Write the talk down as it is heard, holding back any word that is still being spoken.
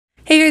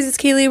Hey guys, it's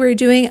Kaylee. We're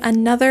doing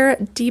another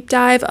deep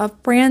dive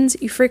of brands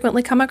you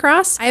frequently come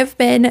across. I have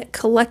been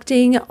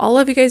collecting all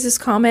of you guys'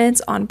 comments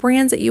on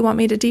brands that you want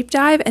me to deep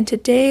dive, and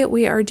today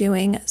we are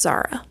doing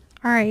Zara.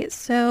 All right,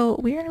 so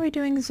we are going to be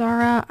doing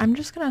Zara. I'm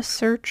just going to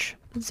search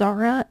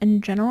Zara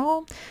in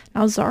general.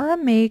 Now, Zara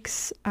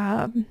makes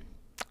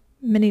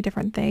many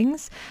different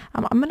things.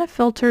 I'm going to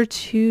filter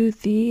to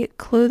the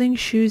clothing,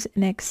 shoes,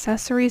 and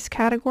accessories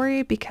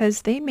category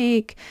because they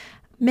make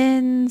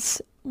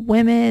men's,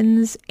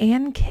 women's,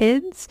 and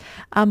kids,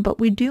 but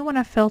we do want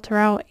to filter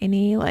out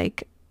any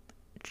like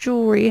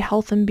jewelry,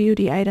 health and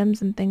beauty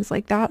items and things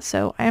like that.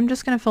 So I am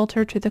just going to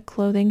filter to the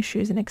clothing,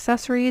 shoes, and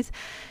accessories.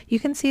 You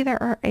can see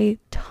there are a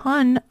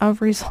ton of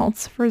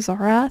results for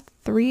Zara,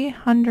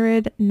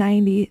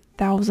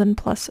 390,000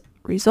 plus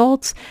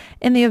results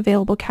in the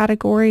available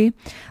category.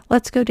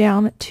 Let's go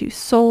down to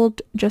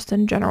sold just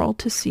in general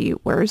to see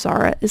where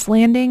Zara is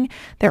landing.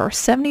 There are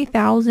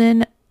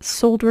 70,000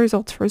 sold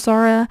results for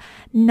Zara.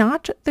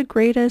 Not the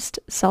greatest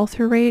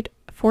sell-through rate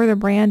for the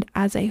brand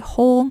as a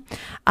whole.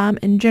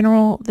 In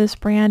general, this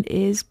brand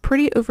is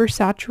pretty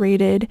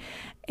oversaturated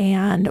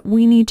and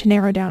we need to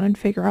narrow down and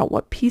figure out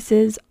what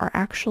pieces are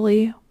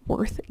actually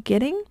worth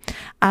getting.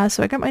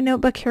 So I got my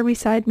notebook here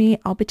beside me.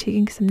 I'll be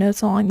taking some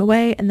notes along the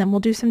way, and then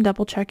we'll do some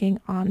double checking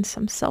on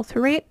some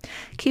sell-through rate,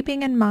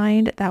 keeping in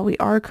mind that we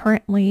are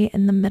currently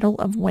in the middle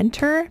of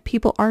winter.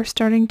 People are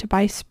starting to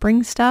buy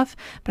spring stuff,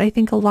 but I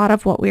think a lot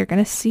of what we're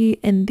going to see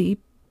in the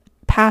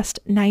past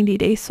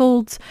 90-day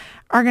solds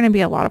are going to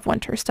be a lot of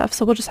winter stuff.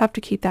 So we'll just have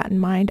to keep that in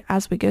mind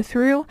as we go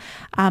through,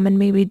 and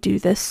maybe do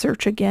this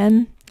search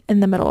again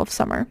in the middle of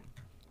summer.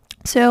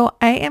 So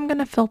I am going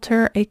to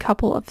filter a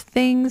couple of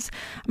things.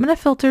 I'm going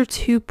to filter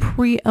to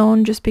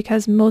pre-owned just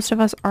because most of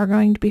us are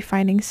going to be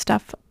finding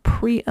stuff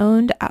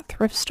pre-owned at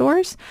thrift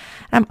stores.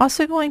 And I'm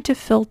also going to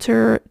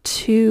filter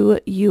to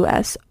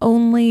US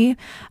only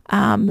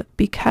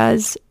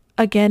because,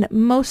 again,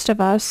 most of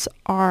us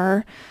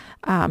are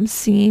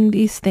seeing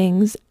these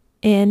things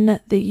in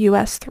the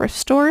US thrift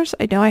stores.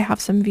 I know I have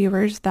some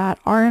viewers that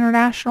are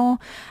international.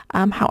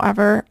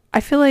 However, I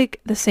feel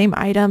like the same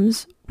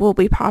items will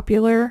be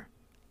popular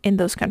in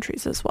those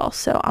countries as well.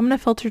 So I'm going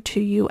to filter to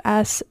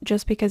US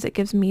just because it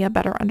gives me a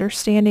better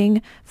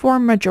understanding for a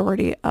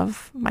majority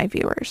of my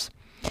viewers.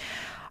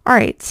 All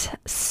right,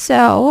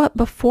 so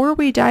before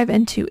we dive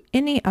into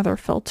any other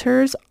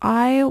filters,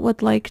 I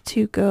would like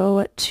to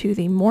go to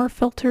the more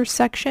filters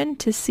section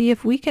to see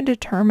if we can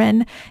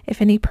determine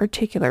if any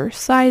particular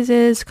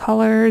sizes,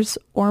 colors,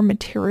 or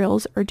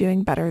materials are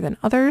doing better than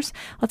others.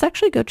 Let's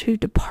actually go to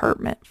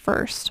department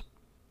first.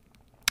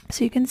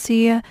 So you can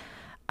see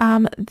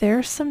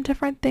there's some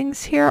different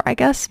things here. I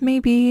guess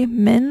maybe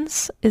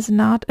men's is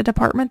not a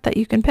department that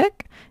you can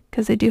pick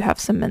because they do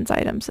have some men's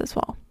items as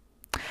well.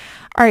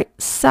 All right,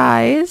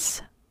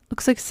 size.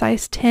 Looks like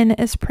size 10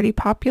 is pretty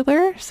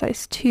popular.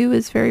 Size 2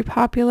 is very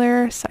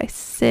popular. Size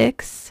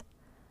 6,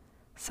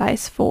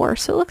 size 4.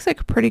 So it looks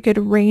like a pretty good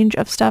range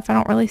of stuff. I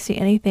don't really see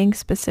anything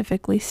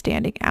specifically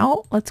standing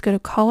out. Let's go to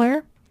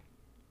color.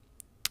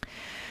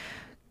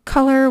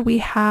 Color, we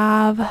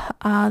have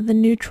the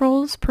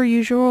neutrals per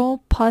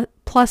usual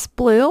plus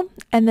blue,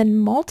 and then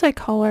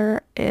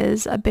multicolor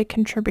is a big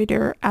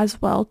contributor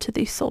as well to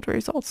these sold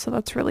results, so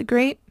that's really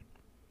great.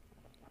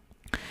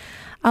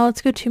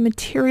 Let's go to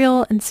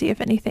material and see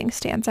if anything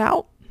stands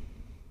out.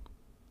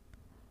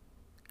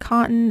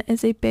 Cotton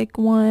is a big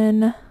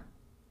one.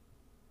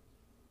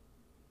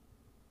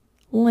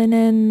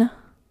 Linen.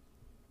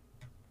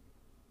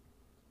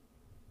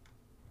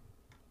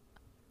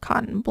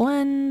 Cotton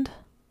blend.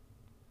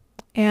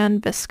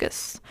 And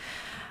viscose.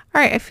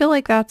 All right, I feel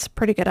like that's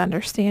pretty good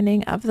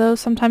understanding of those.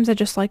 Sometimes I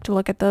just like to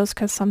look at those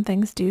because some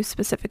things do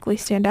specifically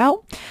stand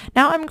out.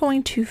 Now I'm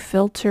going to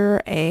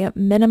filter a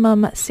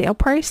minimum sale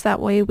price.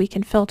 That way we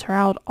can filter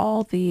out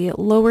all the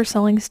lower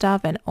selling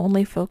stuff and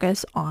only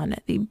focus on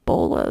the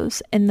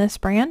bolos in this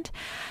brand.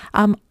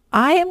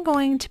 I am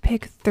going to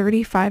pick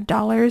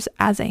 $35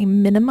 as a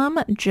minimum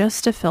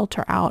just to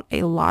filter out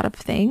a lot of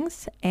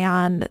things,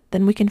 and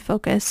then we can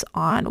focus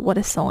on what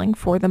is selling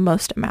for the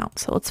most amount.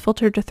 So let's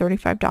filter to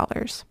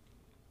 $35.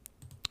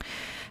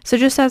 So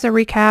just as a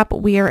recap,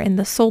 we are in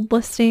the sold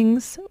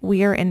listings,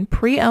 we are in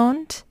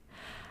pre-owned,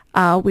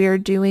 we are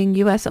doing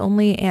US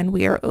only, and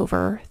we are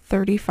over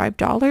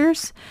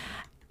 $35.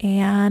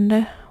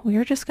 And we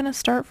are just going to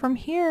start from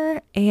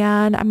here,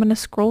 and I'm going to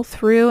scroll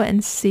through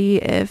and see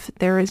if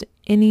there is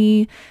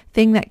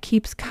anything that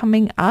keeps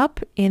coming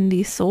up in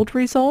the sold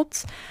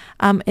results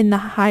in the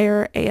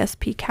higher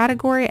ASP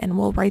category, and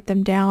we'll write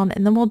them down,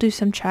 and then we'll do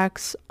some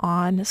checks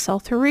on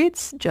sell-through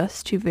rates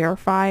just to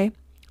verify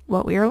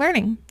what we are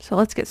learning. So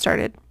let's get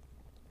started.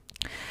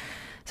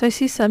 So I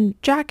see some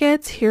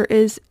jackets. Here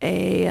is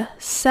a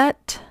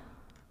set.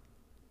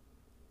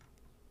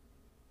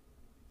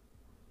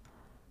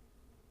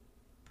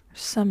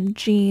 Some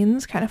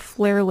jeans, kind of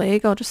flare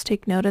leg. I'll just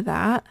take note of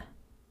that.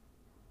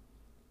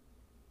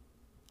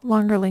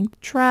 Longer length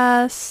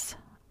dress,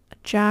 a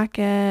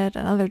jacket,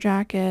 another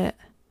jacket,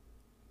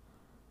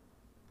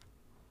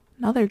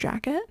 another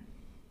jacket.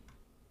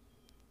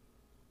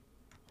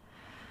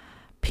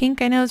 Pink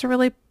I know is a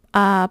really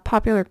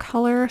popular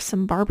color.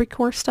 Some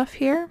Barbiecore stuff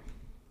here.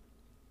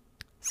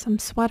 Some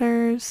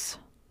sweaters.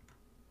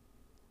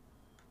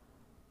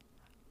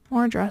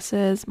 More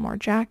dresses, more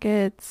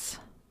jackets.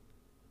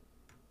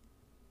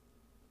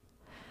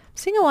 I'm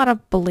seeing a lot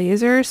of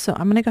blazers, so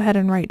I'm going to go ahead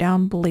and write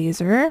down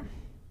blazer.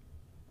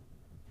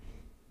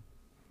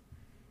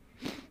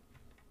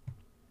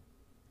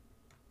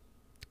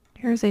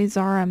 Here's a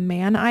Zara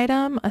man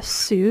item, a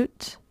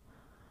suit.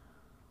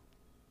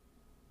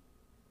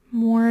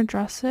 More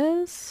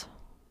dresses.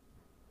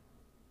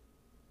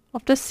 We'll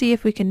have to see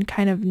if we can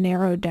kind of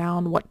narrow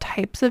down what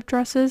types of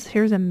dresses.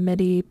 Here's a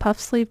midi puff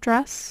sleeve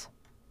dress.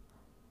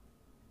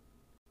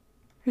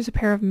 Here's a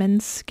pair of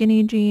men's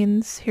skinny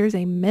jeans. Here's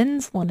a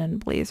men's linen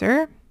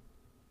blazer.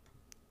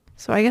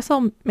 So I guess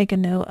I'll make a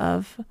note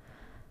of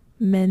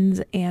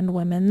men's and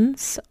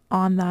women's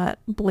on that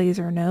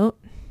blazer note.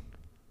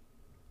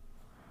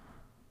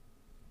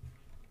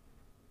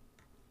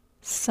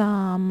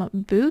 Some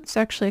boots,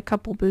 actually a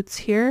couple boots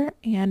here,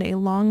 and a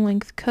long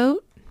length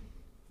coat.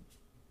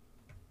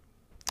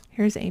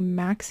 Here's a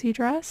maxi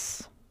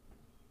dress.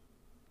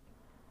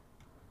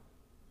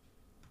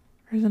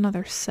 Here's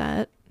another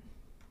set.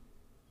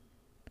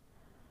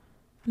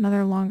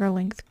 Another longer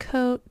length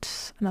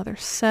coat, another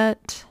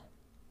set.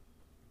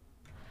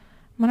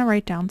 I'm going to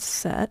write down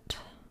set.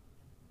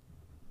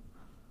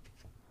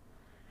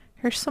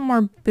 Here's some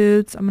more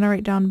boots. I'm going to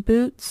write down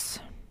boots.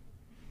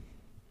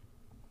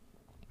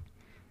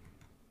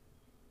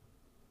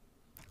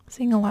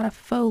 Seeing a lot of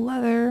faux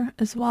leather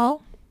as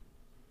well.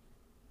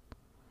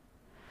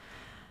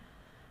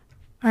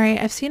 Alright,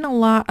 I've seen a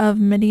lot of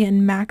midi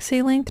and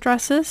maxi length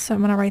dresses, so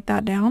I'm going to write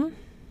that down.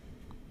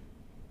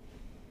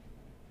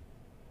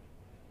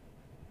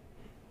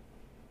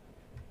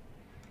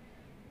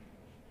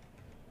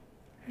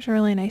 There's a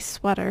really nice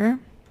sweater.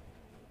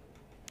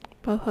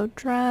 Boho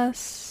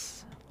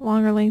dress,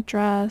 longer length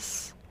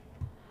dress.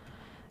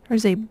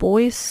 There's a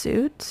boy's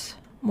suit,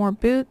 more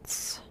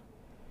boots.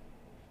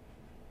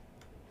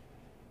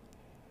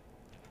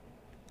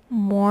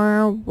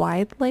 More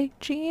wide leg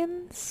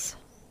jeans.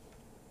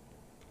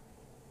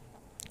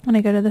 When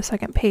I go to the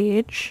second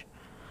page,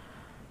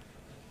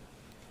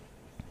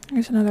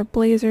 there's another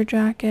blazer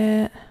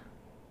jacket.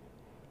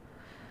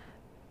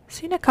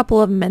 Seen a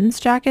couple of men's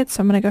jackets,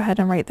 so I'm going to go ahead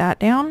and write that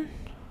down.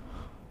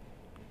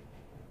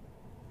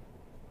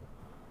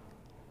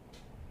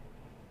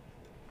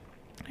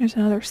 Here's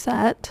another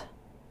set.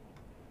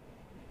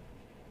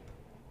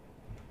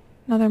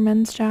 Another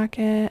men's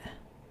jacket.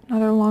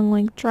 Another long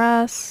length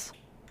dress.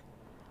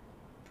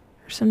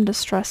 There's some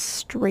distressed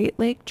straight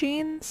leg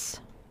jeans.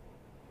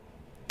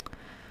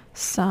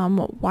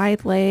 Some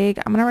wide leg.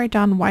 I'm going to write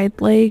down wide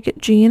leg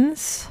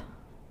jeans.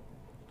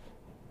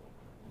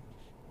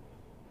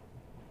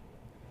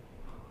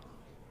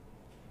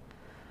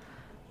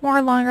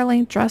 More longer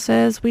length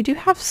dresses. We do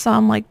have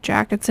some like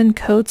jackets and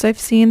coats I've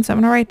seen, so I'm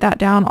going to write that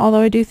down,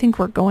 although I do think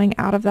we're going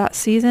out of that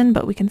season,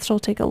 but we can still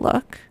take a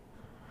look.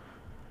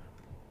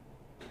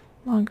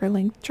 Longer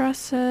length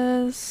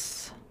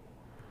dresses.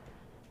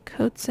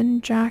 Coats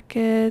and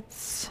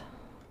jackets.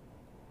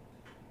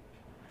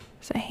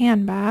 There's a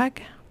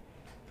handbag.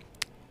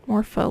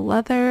 More faux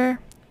leather.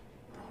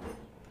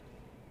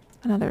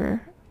 There's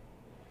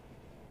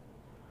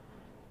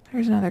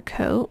another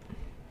coat.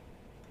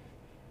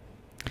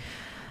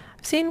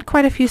 I've seen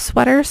quite a few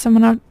sweaters, so I'm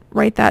going to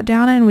write that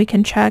down and we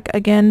can check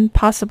again,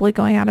 possibly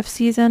going out of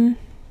season.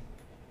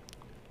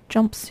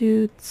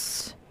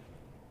 Jumpsuits.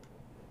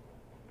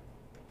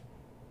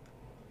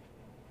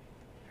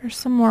 There's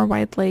some more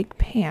wide leg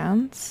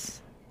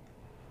pants.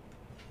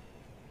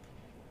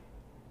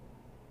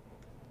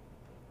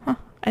 Huh,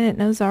 I didn't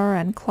know Zara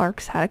and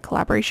Clark's had a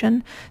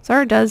collaboration.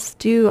 Zara does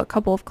do a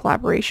couple of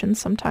collaborations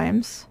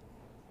sometimes.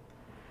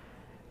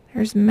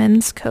 There's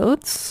men's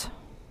coats.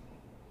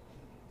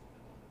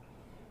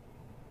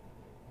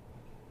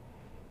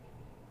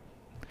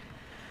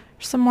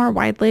 Some more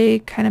wide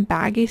leg, kind of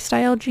baggy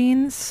style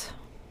jeans.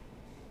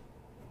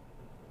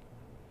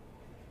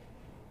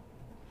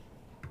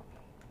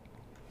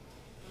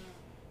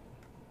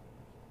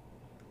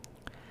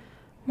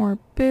 More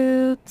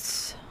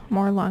boots,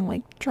 more long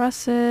leg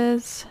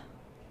dresses.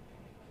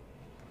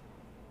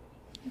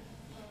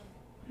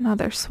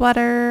 Another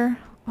sweater.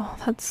 Oh,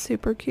 that's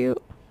super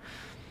cute.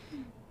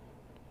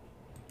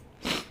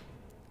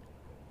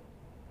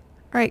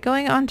 Alright,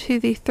 going on to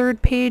the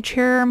third page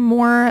here,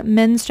 more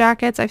men's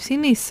jackets. I've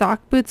seen these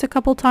sock boots a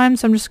couple times,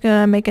 so I'm just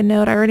going to make a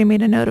note. I already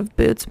made a note of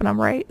boots, but I'm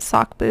right.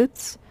 Sock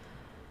boots.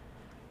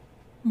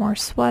 More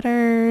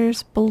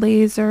sweaters,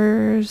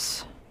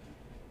 blazers.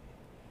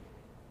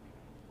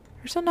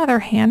 There's another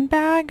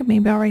handbag.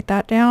 Maybe I'll write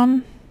that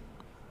down.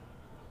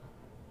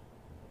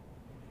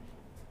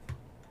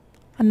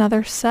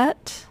 Another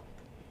set.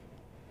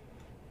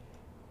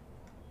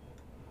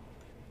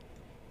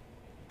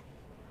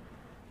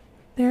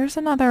 There's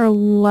another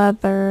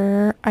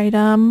leather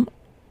item.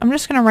 I'm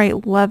just going to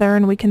write leather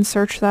and we can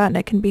search that and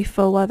it can be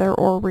faux leather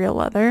or real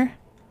leather.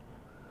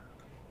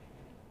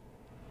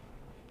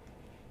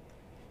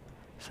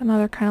 There's There's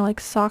another kind of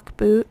like sock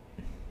boot.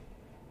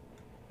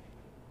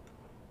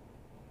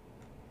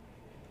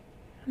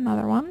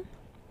 Another one.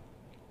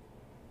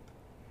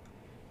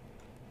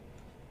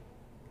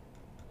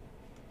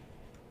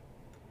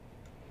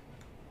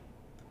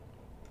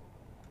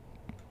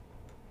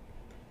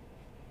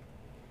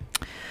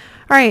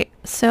 All right,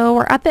 so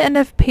we're at the end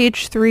of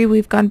page 3.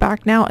 We've gone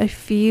back now a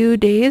few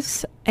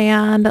days,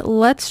 and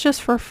let's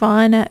just for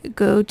fun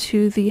go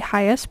to the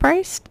highest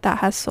price that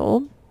has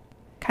sold,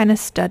 kind of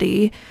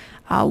study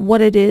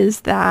what it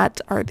is that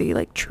are the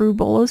like true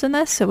bolos in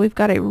this. So we've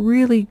got a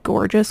really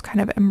gorgeous kind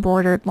of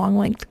embroidered long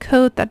length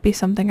coat. That'd be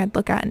something I'd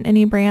look at in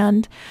any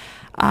brand.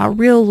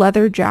 Real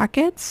leather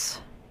jackets,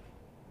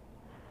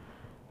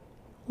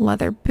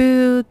 leather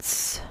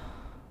boots.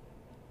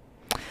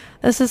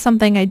 This is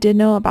something I did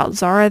know about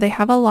Zara. They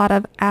have a lot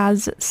of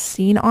as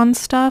seen on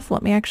stuff.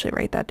 Let me actually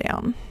write that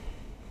down.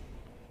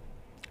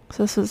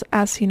 So this is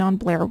as seen on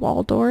Blair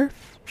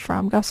Waldorf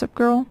from Gossip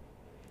Girl.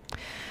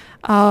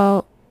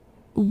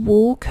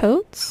 Wool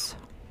coats,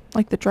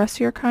 like the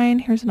dressier kind.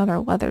 Here's another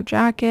leather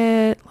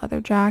jacket,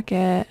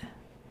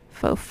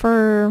 faux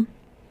fur.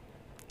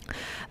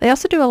 They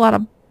also do a lot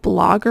of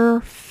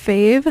blogger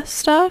fave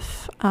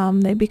stuff.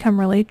 They become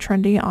really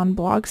trendy on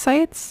blog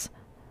sites.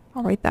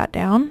 I'll write that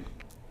down.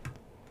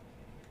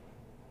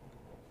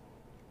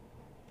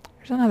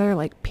 There's another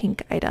like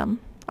pink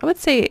item. I would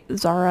say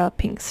Zara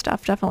pink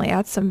stuff definitely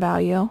adds some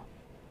value.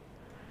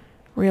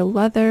 Real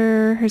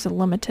leather. Here's a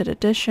limited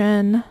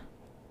edition.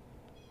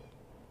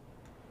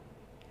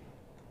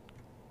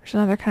 There's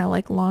another kind of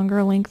like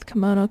longer length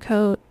kimono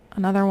coat.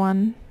 Another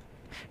one.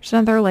 There's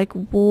another like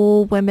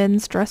wool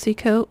women's dressy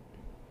coat.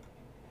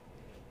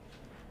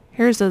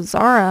 Here's a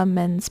Zara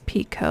men's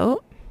peak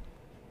coat.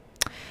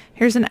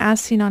 Here's an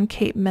as seen on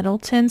Kate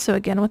Middleton. So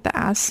again with the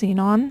as seen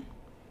on.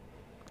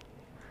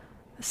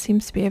 This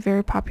seems to be a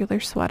very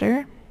popular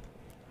sweater.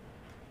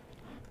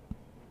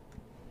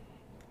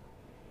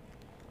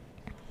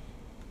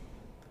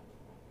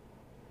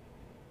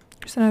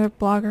 Here's another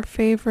blogger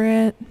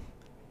favorite.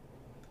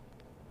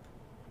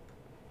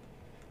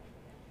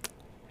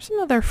 There's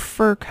another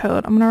fur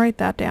coat. I'm going to write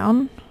that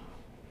down.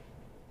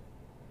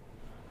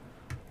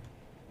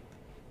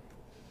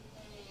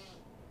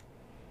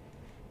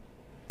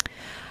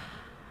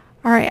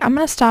 All right, I'm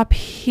going to stop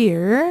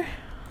here.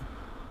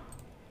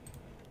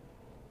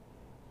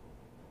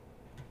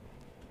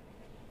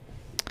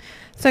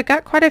 So I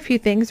got quite a few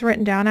things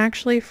written down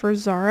actually for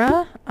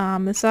Zara.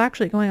 This is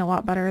actually going a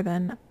lot better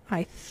than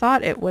I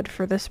thought it would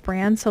for this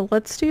brand. So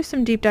let's do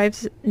some deep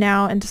dives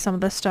now into some of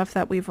the stuff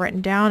that we've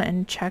written down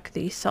and check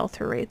the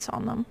sell-through rates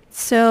on them.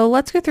 So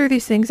let's go through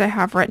these things I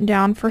have written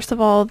down. First of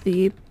all,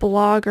 the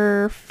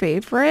blogger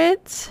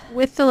favorite.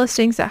 With the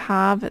listings that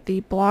have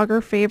the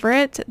blogger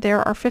favorite, there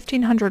are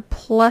 1,500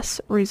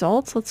 plus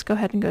results. Let's go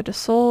ahead and go to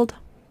sold.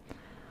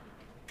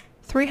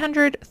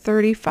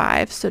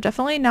 335. So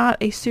definitely not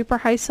a super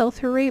high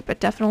sell-through rate,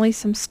 but definitely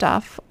some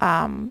stuff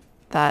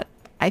that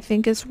I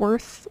think is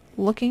worth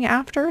looking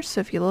after. So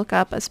if you look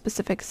up a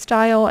specific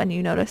style and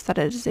you notice that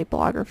it is a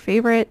blogger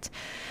favorite,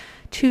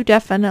 to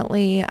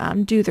definitely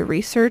do the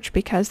research,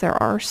 because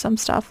there are some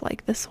stuff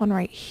like this one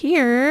right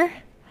here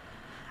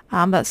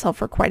that sell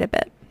for quite a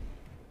bit.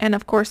 And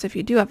of course, if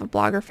you do have a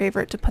blogger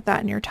favorite, to put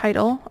that in your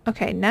title.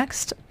 Okay,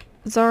 next,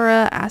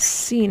 Zara as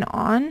seen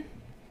on.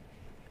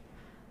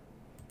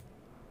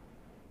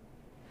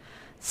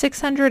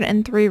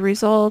 603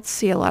 results.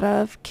 See a lot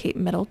of Kate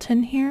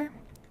Middleton here.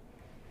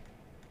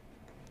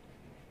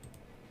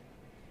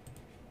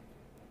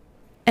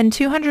 And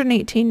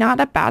 218, not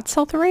a bad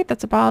sell-through rate.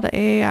 That's about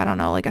a, I don't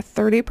know, like a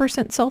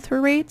 30% sell-through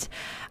rate.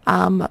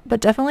 But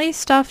definitely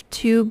stuff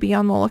to be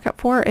on the lookout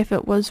for if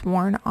it was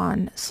worn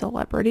on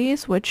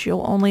celebrities, which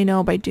you'll only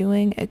know by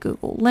doing a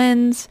Google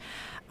Lens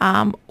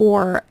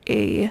or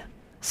a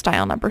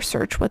style number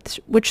search,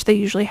 which they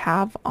usually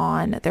have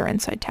on their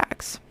inside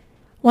tags.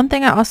 One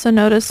thing I also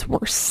noticed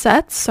were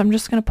sets, so I'm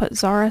just going to put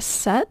Zara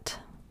set.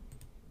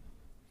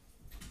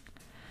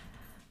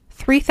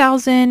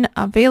 3,000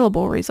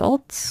 available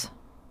results.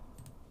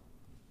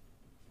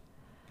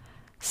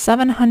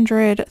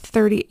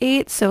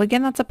 738. So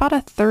again, that's about a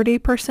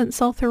 30%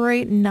 sell-through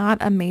rate. Not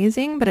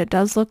amazing, but it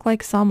does look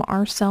like some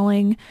are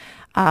selling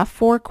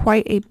for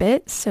quite a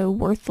bit. So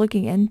worth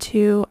looking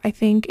into, I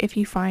think, if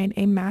you find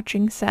a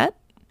matching set.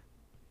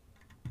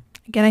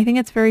 Again, I think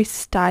it's very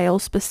style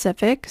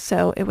specific,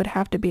 so it would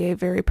have to be a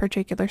very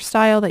particular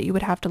style that you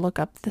would have to look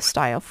up the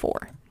style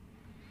for.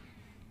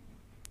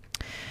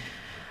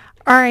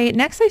 All right,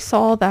 next I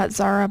saw that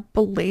Zara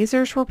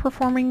blazers were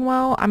performing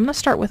well. I'm going to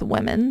start with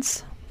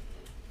women's.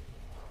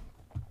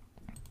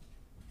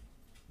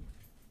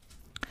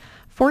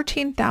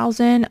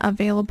 14,000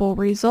 available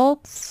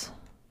results.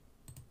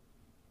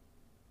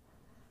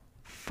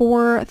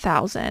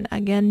 4,000.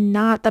 Again,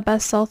 not the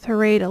best sell-through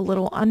rate, a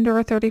little under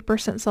a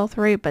 30%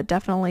 sell-through rate, but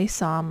definitely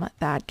some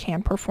that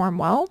can perform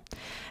well.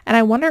 And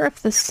I wonder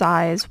if the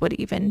size would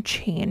even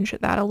change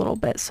that a little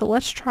bit. So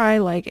let's try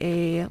like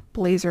a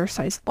blazer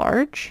size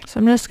large.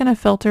 So I'm just going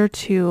to filter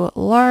to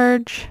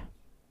large.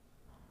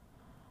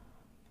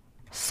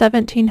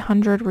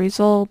 1,700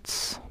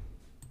 results.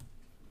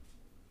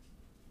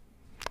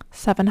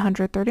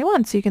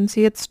 731. So you can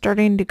see it's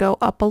starting to go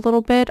up a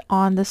little bit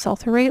on the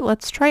sell-through rate.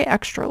 Let's try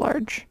extra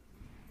large.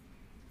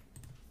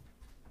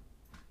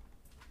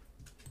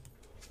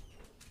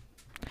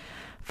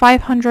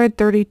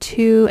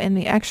 532 in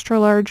the extra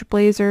large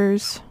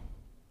blazers.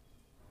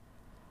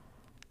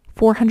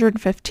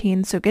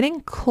 415, so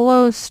getting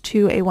close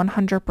to a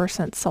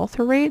 100%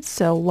 sell-through rate.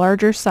 So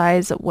larger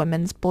size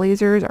women's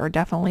blazers are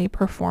definitely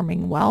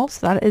performing well.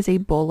 So that is a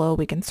bolo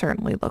we can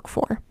certainly look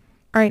for.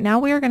 All right, now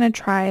we are going to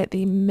try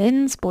the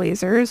men's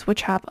blazers,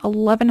 which have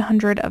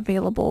 1,100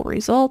 available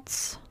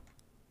results.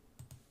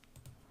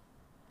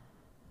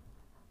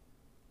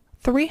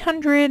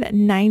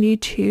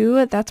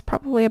 392, that's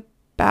probably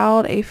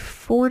about a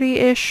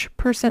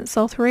 40-ish%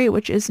 sell-through rate,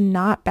 which is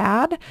not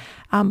bad.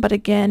 But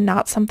again,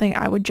 not something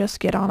I would just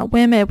get on a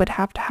whim. It would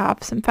have to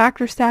have some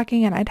factor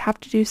stacking, and I'd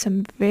have to do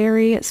some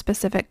very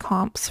specific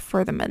comps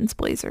for the men's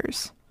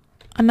blazers.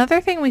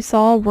 Another thing we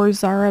saw were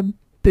Zara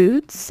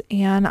boots,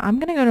 and I'm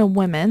going to go to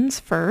women's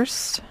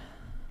first.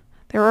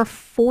 There are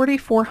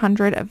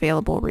 4,400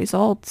 available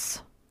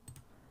results.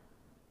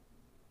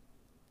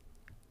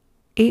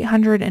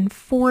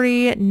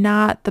 840,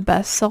 not the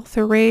best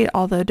sell-through rate,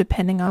 although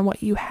depending on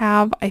what you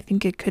have, I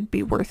think it could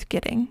be worth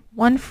getting.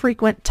 One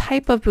frequent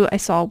type of boot I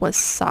saw was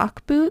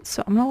sock boots,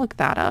 so I'm going to look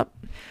that up.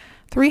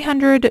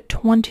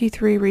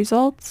 323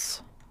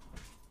 results.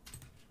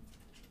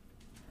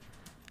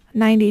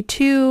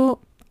 92,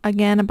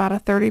 again, about a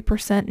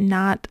 30%,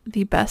 not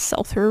the best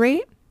sell-through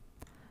rate,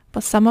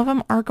 but some of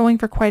them are going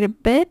for quite a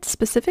bit,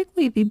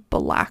 specifically the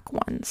black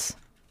ones.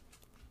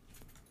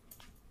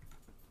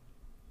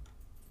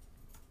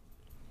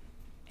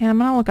 And I'm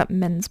going to look up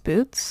men's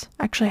boots.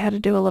 Actually, I had to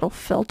do a little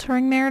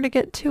filtering there to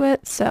get to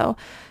it. So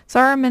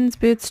Zara men's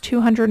boots,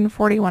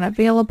 241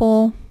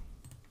 available.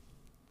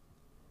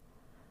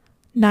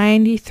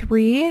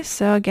 93,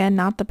 so again,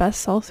 not the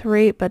best sell-through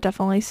rate, but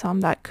definitely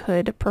some that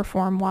could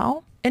perform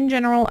well. In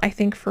general, I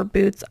think for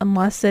boots,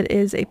 unless it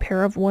is a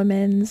pair of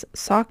women's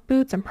sock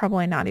boots, I'm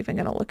probably not even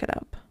going to look it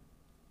up.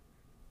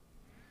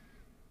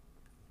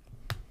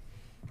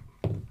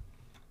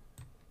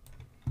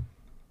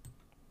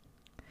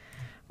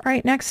 All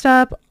right, next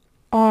up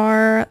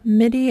are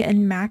midi and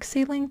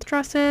maxi length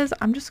dresses.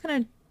 I'm just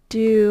going to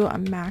do a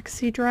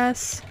maxi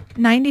dress.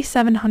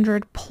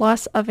 9,700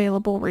 plus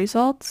available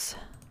results.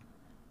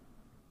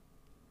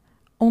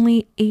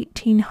 Only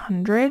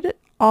 1,800,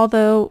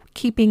 although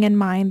keeping in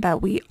mind that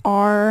we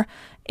are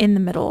in the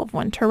middle of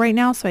winter right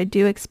now, so I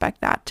do expect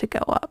that to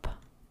go up.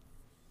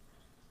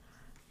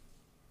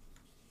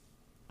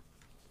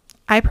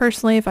 I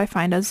personally, if I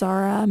find a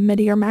Zara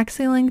midi or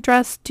maxi length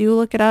dress, do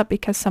look it up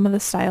because some of the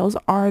styles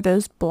are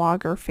those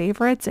blogger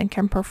favorites and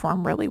can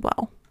perform really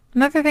well.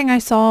 Another thing I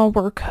saw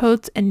were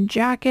coats and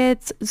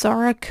jackets.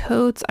 Zara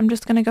coats, I'm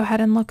just going to go ahead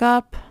and look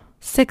up.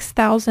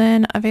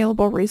 6,000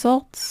 available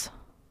results.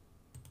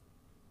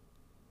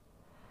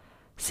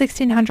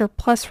 1,600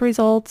 plus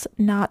results,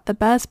 not the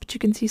best, but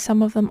you can see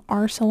some of them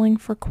are selling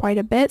for quite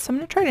a bit. So I'm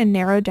going to try to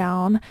narrow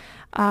down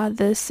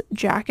this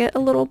jacket a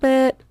little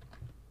bit.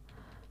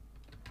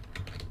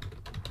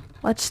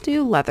 Let's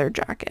do leather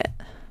jacket,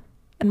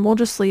 and we'll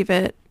just leave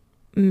it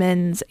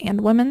men's and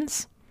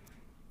women's.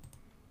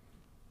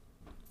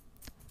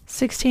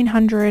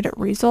 1,600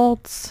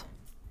 results.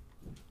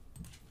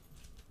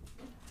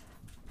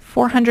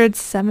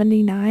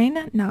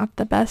 479, not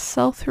the best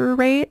sell-through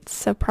rate,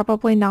 so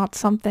probably not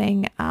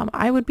something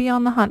I would be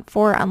on the hunt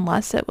for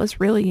unless it was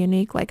really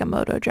unique like a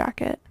moto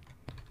jacket.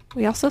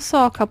 We also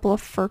saw a couple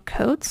of fur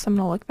coats, so I'm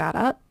going to look that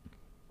up.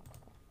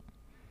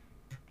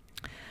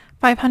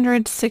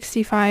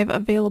 565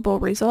 available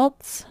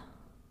results.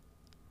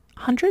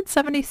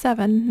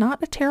 177,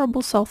 not a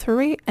terrible sell-through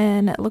rate,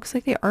 and it looks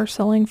like they are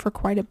selling for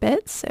quite a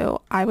bit,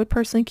 so I would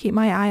personally keep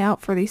my eye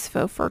out for these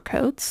faux fur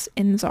coats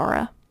in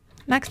Zara.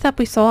 Next up,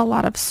 we saw a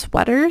lot of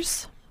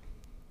sweaters.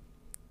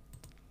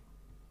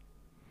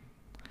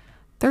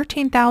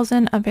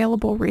 13,000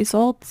 available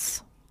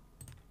results.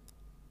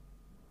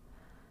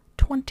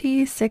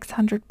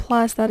 2,600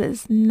 plus, that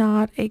is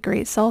not a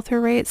great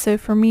sell-through rate. So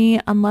for me,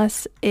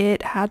 unless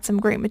it had some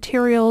great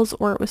materials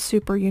or it was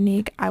super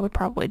unique, I would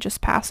probably just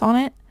pass on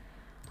it.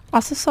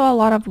 Also saw a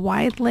lot of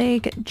wide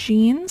leg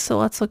jeans, so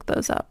let's look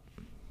those up.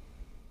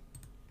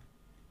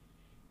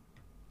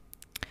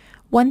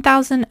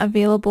 1,000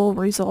 available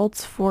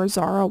results for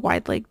Zara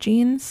wide leg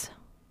jeans.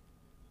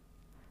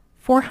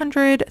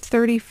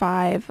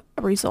 435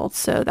 results,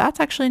 so that's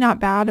actually not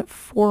bad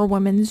for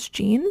women's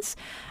jeans.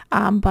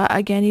 But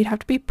again, you'd have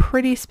to be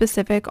pretty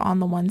specific on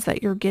the ones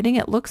that you're getting.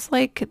 It looks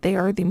like they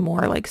are the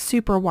more like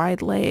super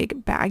wide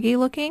leg baggy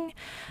looking.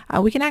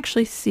 We can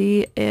actually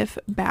see if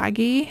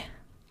baggy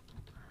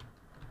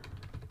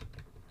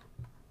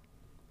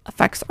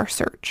affects our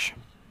search.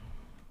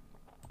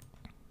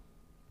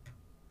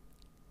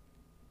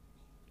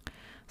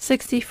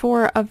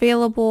 64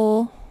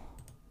 available.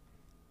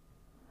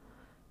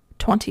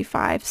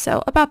 $25,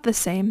 so about the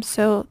same.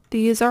 So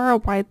the Zara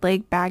wide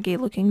leg baggy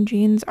looking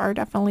jeans are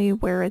definitely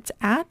where it's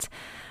at.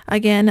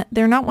 Again,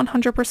 they're not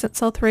 100%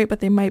 sell-through rate, but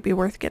they might be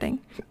worth getting.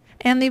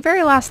 And the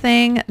very last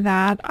thing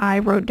that I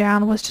wrote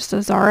down was just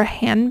a Zara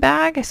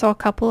handbag. I saw a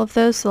couple of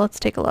those, so let's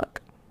take a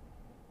look.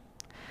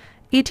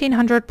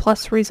 1,800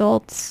 plus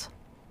results.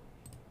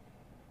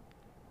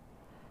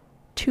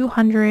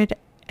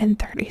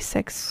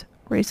 236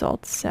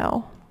 results,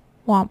 so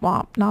womp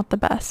womp, not the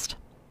best.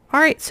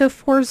 Alright, so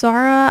for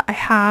Zara, I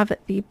have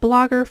the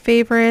blogger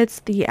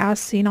favorites, the as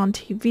seen on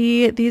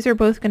TV. These are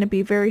both going to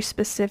be very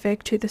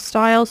specific to the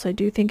style, so I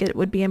do think it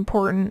would be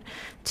important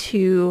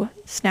to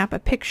snap a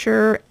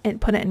picture and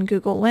put it in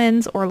Google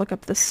Lens or look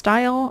up the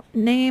style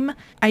name.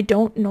 I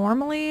don't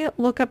normally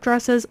look up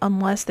dresses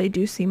unless they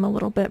do seem a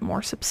little bit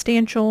more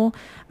substantial.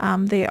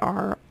 They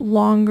are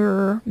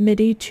longer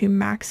midi to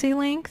maxi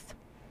length.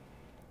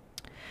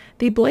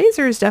 The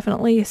blazers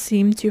definitely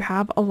seem to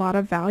have a lot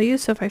of value,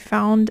 so if I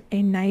found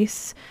a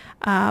nice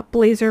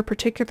blazer,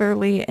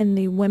 particularly in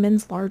the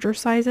women's larger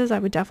sizes, I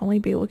would definitely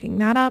be looking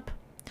that up.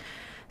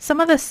 Some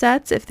of the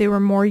sets, if they were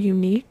more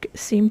unique,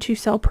 seem to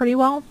sell pretty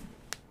well.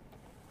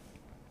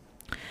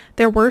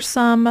 There were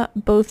some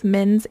both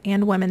men's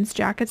and women's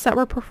jackets that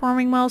were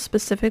performing well,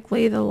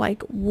 specifically the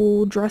like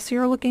wool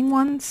dressier looking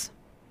ones.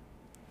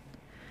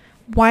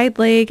 Wide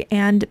leg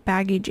and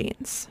baggy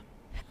jeans.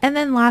 And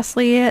then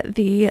lastly,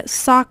 the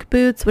sock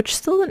boots, which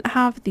still didn't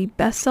have the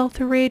best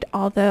sell-through rate,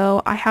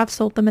 although I have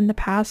sold them in the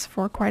past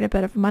for quite a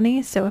bit of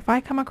money. So if I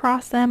come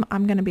across them,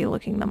 I'm going to be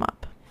looking them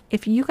up.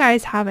 If you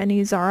guys have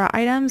any Zara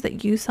items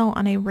that you sell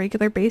on a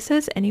regular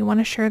basis and you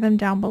want to share them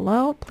down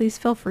below, please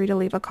feel free to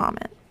leave a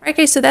comment. Alright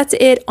guys, so that's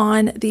it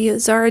on the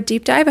Zara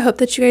deep dive. I hope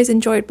that you guys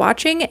enjoyed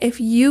watching. If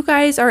you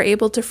guys are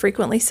able to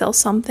frequently sell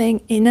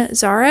something in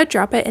Zara,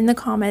 drop it in the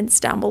comments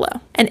down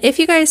below. And if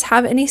you guys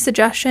have any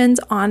suggestions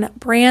on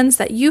brands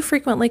that you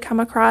frequently come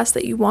across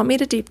that you want me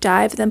to deep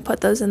dive, then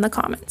put those in the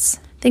comments.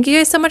 Thank you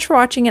guys so much for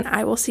watching, and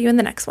I will see you in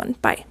the next one.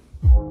 Bye.